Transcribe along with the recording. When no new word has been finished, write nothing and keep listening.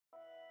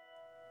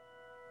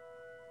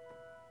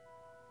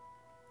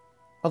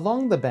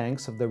Along the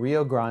banks of the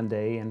Rio Grande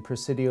in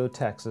Presidio,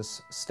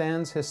 Texas,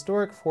 stands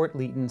historic Fort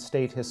Leaton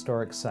State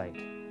Historic Site.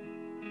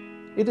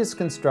 It is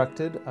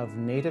constructed of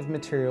native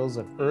materials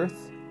of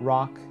earth,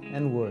 rock,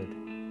 and wood.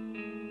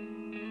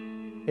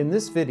 In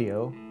this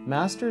video,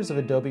 masters of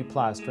Adobe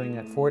plastering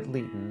at Fort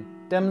Leaton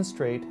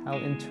demonstrate how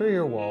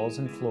interior walls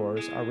and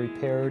floors are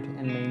repaired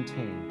and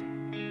maintained.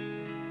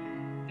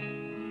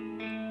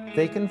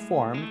 They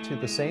conform to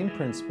the same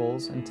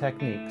principles and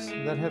techniques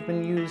that have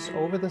been used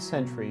over the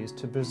centuries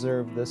to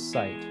preserve this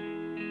site,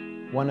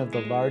 one of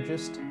the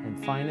largest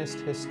and finest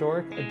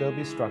historic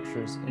Adobe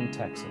structures in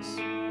Texas.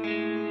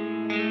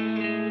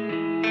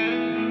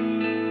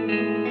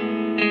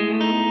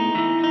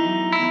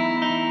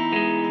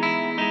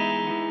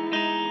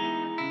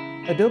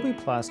 Adobe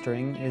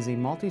plastering is a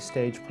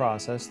multi-stage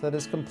process that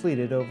is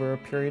completed over a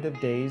period of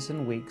days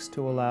and weeks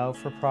to allow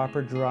for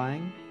proper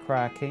drying,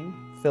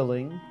 cracking,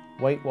 filling,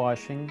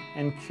 whitewashing,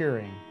 and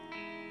curing.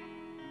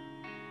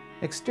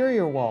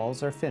 Exterior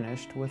walls are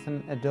finished with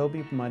an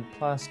Adobe mud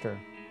plaster.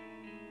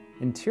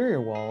 Interior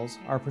walls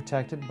are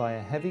protected by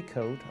a heavy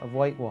coat of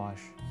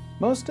whitewash.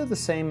 Most of the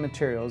same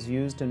materials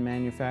used in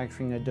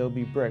manufacturing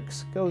Adobe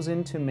bricks goes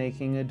into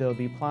making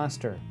Adobe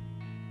plaster.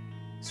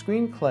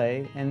 Screen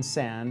clay and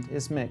sand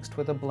is mixed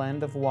with a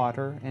blend of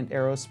water and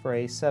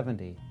Aerospray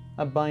 70,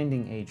 a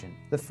binding agent.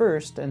 The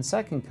first and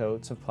second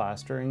coats of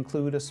plaster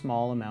include a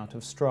small amount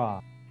of straw.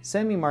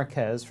 Sammy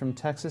Marquez from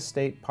Texas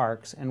State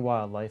Parks and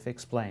Wildlife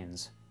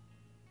explains.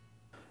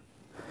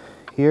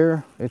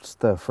 Here it's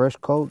the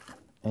first coat,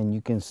 and you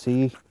can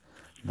see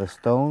the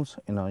stones.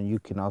 You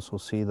can also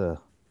see the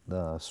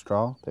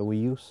straw that we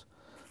use.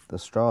 The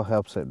straw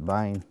helps it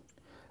bind,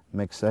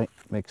 mix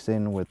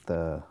in with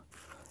the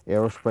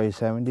Aerospray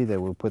 70 that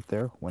we put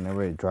there.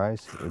 Whenever it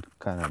dries, it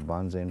kind of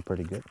bonds in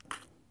pretty good.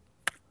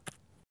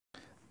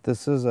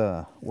 This is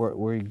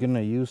we're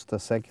gonna use the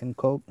second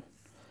coat.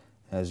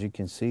 As you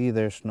can see,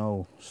 there's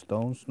no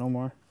stones no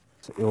more.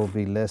 It will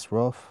be less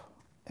rough,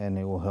 and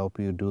it will help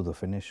you do the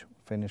finish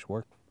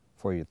work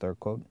for your third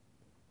coat.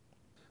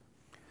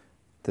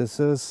 This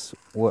is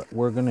what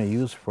we're gonna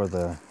use for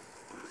the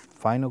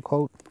final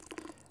coat.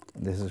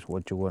 This is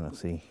what you wanna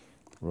see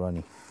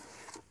running.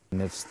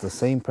 And it's the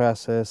same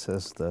process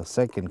as the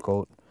second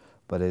coat,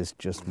 but it's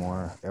just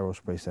more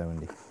Aerospray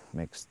 70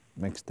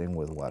 mixed in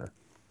with water.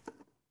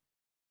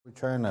 We're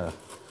trying to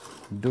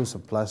do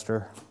some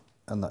plaster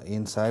on the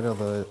inside of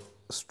the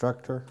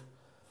structure,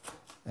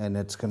 and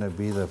it's going to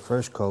be the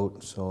first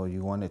coat, so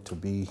you want it to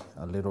be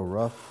a little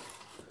rough.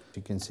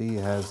 You can see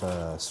it has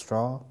a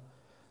straw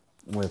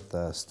with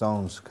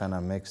stones kind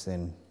of mixed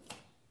in.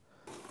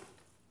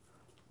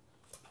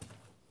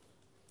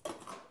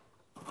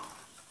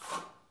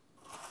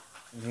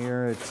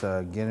 Here it's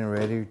getting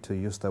ready to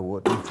use the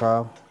wooden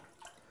trowel,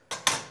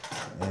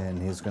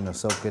 and he's going to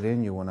soak it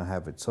in. You want to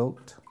have it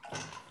soaked,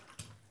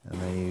 and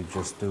then you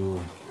just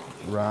do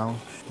round,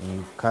 and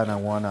you kind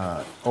of want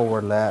to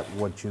overlap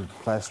what you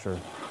plaster.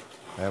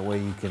 That way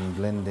you can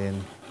blend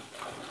in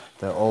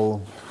the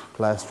old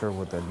plaster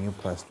with the new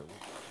plaster.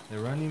 The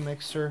running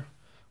mixture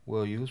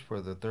we'll use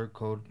for the third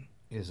coat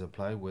is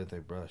applied with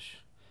a brush.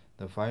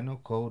 The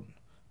final coat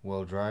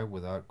will dry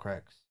without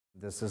cracks.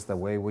 This is the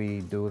way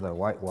we do the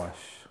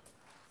whitewash.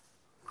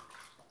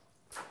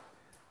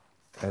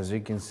 As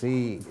you can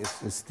see,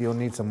 it still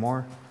needs some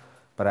more,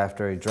 but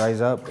after it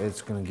dries up,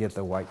 it's going to get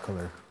the white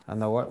color. On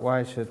the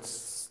whitewash,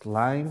 it's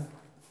lime,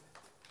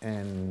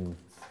 and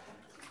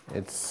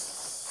it's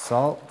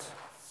salt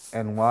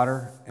and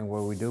water. And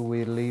what we do,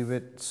 we leave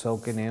it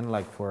soaking in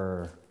like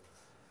for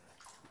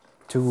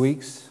 2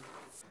 weeks,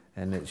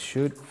 and it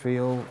should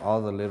fill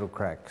all the little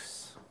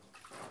cracks.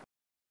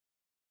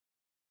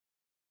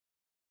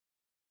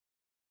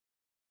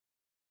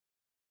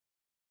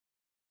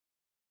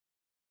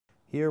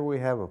 Here we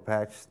have a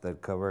patch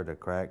that covered a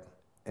crack,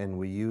 and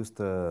we use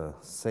the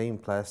same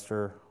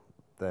plaster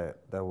that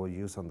we'll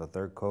use on the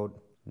third coat.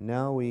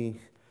 Now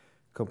we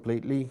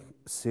completely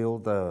seal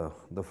the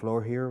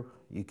floor here.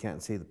 You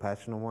can't see the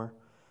patch no more.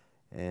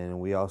 And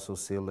we also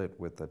seal it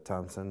with the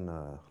Thompson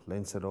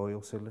linseed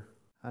oil sealer.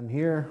 And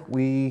here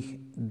we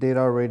did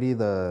already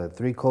the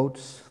 3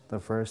 coats,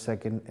 the first,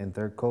 second, and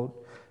third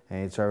coat,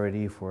 and it's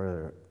already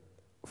for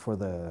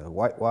the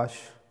whitewash.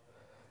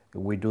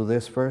 We do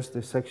this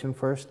section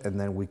first, and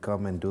then we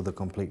come and do the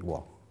complete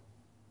wall.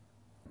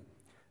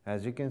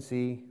 As you can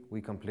see,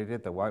 we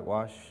completed the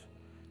whitewash,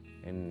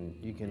 and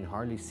you can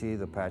hardly see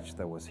the patch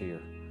that was here.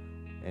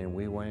 And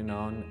we went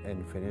on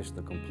and finished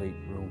the complete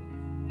room.